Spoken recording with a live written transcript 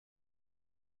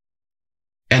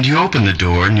And you open the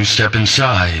door and you step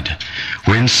inside.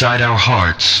 We're inside our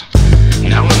hearts.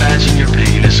 Now imagine your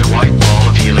pain is a white ball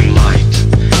of healing light.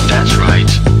 That's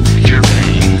right, your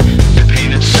pain, the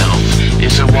pain itself,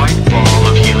 is a white ball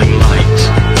of healing light.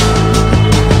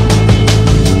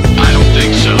 I don't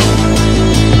think so.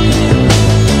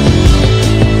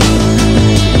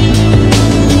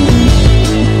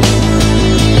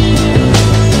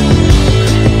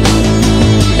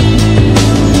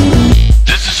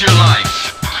 This is your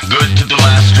life, good to the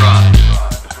last drop.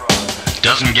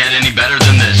 Doesn't get any better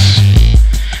than this.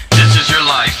 This is your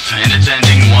life, and it's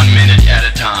ending 1 minute at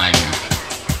a time.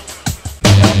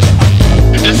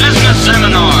 This isn't a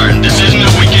seminar, this isn't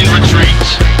a weekend retreat.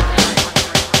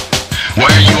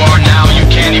 Where you are now, you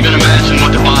can't even imagine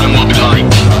what the bottom will be like.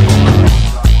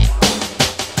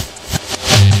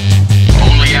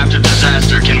 Only after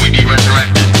disaster can we be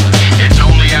resurrected. It's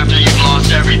only after you've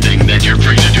lost everything that you're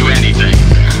free to do anything.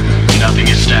 Nothing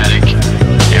is static,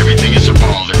 everything is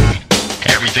evolving,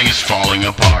 everything is falling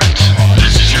apart.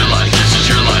 This is your life, this is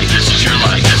your life, this is your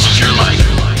life, this is your life.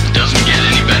 Doesn't get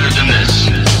any better than this.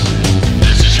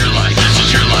 This is your life, this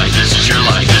is your life, this is your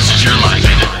life, this is your life.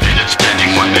 And it's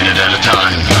spending 1 minute at a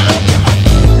time.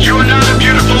 You are not a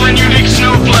beautiful and unique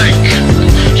snowflake.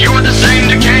 You are the same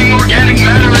decaying organic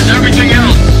matter as everything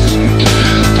else.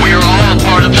 We are all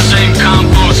part of the same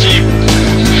compost heap.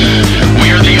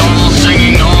 We are the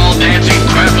all-singing, all-dancing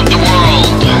crap of the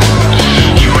world.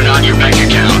 You are not your bank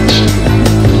account.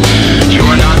 You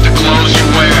are not the clothes you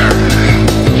wear.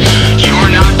 You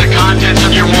are not the contents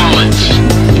of your wallet.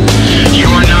 You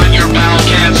are not your bowel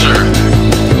cancer.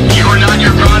 You are not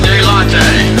your grande latte.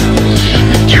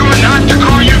 You are not the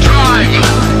car you drive.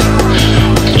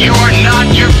 You are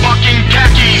not your fucking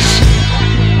khakis.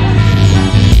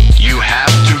 You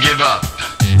have to give up.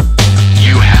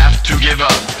 You have to give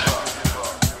up.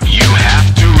 You have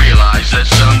to realize that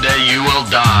someday you will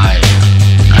die.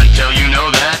 Until you know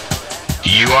that,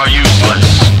 you are useless.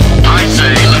 I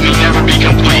say, let me never be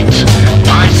complete.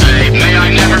 I say, may I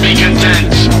never be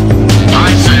content.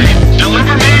 I say,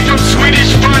 deliver me from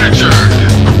Swedish furniture.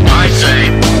 I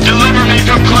say, deliver me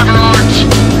from clever art.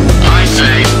 I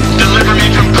say, deliver me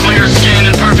from clear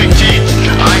skin and perfect teeth.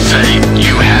 I say,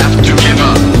 you have to give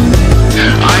up.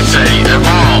 I say,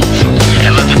 evolve,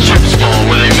 and let the chips fall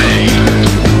where they may.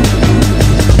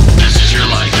 This is your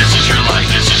life, this is your life,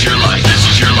 this is your life, this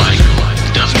is your life.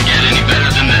 Doesn't get any better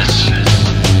than this.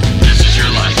 This is your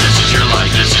life, this is your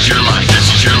life, this is your life, this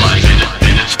is your life.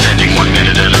 And it's spending 1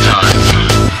 minute at a time.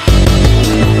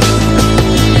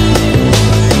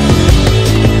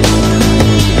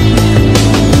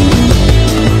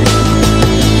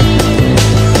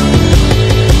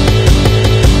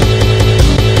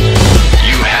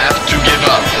 You have to give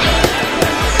up.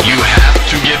 You have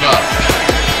to give up.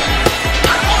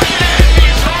 I want you to hit me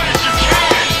as hard as you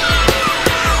can.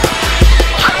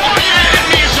 I want you to hit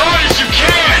me as hard as you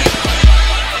can.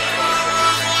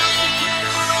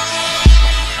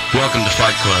 Welcome to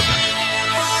Fight Club.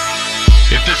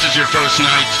 If this is your first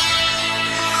night,